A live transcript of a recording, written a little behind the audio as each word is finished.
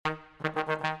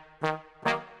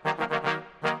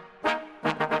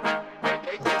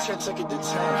I took it to 10.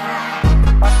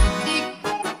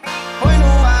 Foi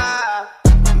no ar,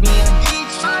 minha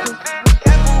beat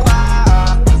quer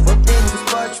voar. Botei no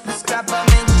spot pro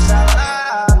escapamento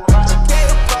instalar. Troquei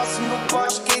o próximo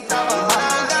poste, quem tava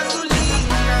lá?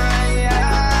 Gasolina,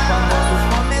 famoso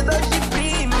comedor de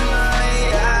prima.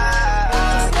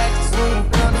 Sexo no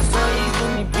canto, sorriso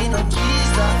me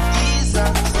hipnotiza.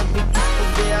 Sempre quis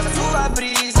poder a sua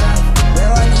brisa.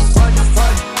 Ela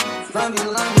fode,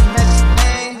 lambe, mete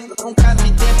bem. Nunca vi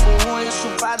tempo ruim,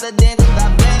 chupada dentro da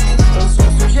Benz. Eu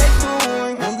sou sujeito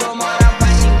ruim, não dou moral pra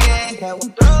ninguém. É um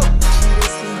troco, tira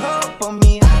esse roupa,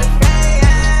 minha refém.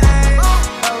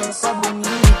 Ela só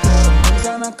bonita,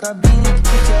 usa na cabine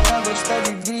porque ela gosta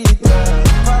de vida.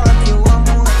 Fala que eu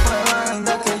amo, ela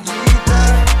ainda acredita.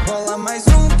 Rola mais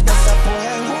um, que essa porra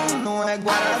é ruim, não é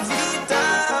Guaravita.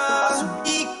 Faço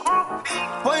bico,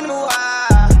 foi no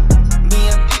ar,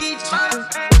 minha beat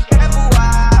quer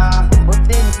voar.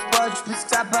 Botei no spot pro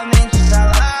escapamento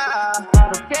instalar.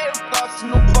 Troquei o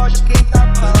próximo poste, quem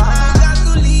tava lá?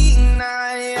 Gasolina,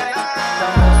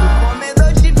 famoso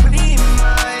comedor de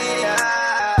prima.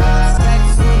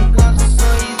 Sexo no canto,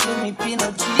 sorriso me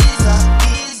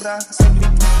hipnotiza. Sempre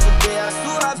quis poder a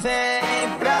sua vem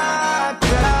pra cá.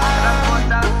 Pra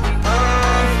contar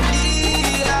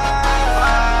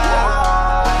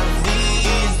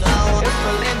visão. Eu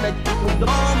sou lenda tipo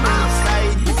Dom. Saí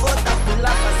de volta, fui lá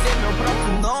fazer meu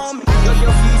próprio nome. E hoje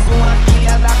eu fiz uma que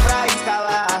ia dar pra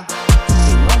escalar.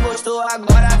 Se não gostou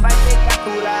agora vai ter que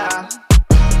aturar.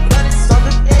 Grande som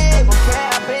do tempo, quer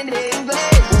aprender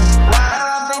inglês.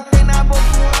 Ela vem treinar, vou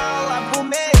com aula por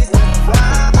mês.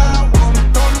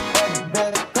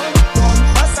 Tome,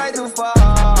 só sai do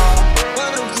forró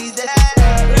quando quiser.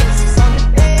 Grande som do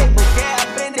tempo, quer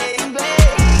aprender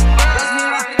inglês.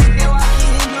 2003 eu aqui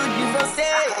rindo de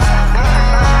você.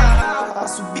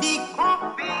 Faço bico,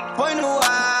 foi no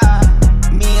ar,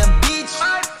 minha beat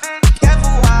quer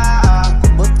voar.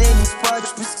 Botei no spot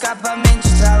pro escapamento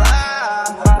instalar.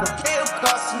 Troquei o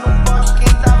próximo poste,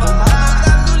 quem tava lá?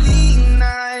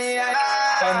 Gasolina,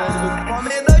 famoso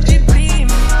comedor de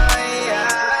prima.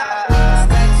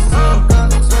 Sexo no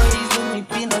canto, sorriso me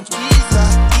hipnotiza.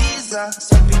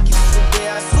 Sempre quis saber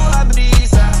a sua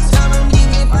brisa. Chama,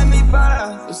 ninguém vai me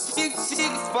parar. Eu sigo,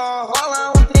 for, rola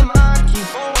um tema aqui.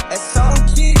 É só um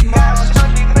tique, chão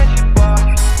de grande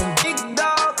porte. Um big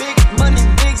dog, big money,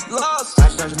 big loss.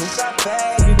 As nós nunca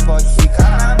perde, pode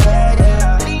ficar na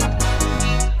média.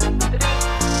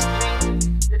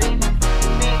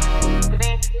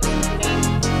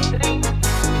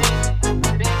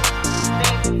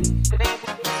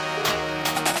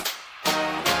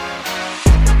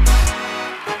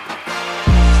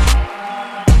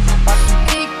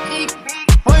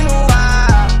 Foi no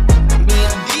ar, minha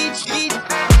beat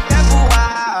quer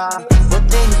voar.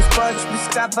 Botei no spot pro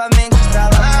escapamento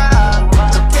instalar.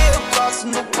 Troquei o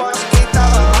próximo poste, quem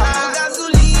tava lá?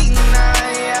 Gasolina,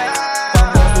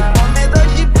 famoso comedor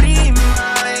de prima.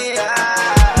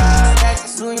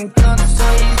 Sexo, encanto,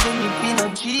 sorriso me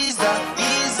hipnotiza.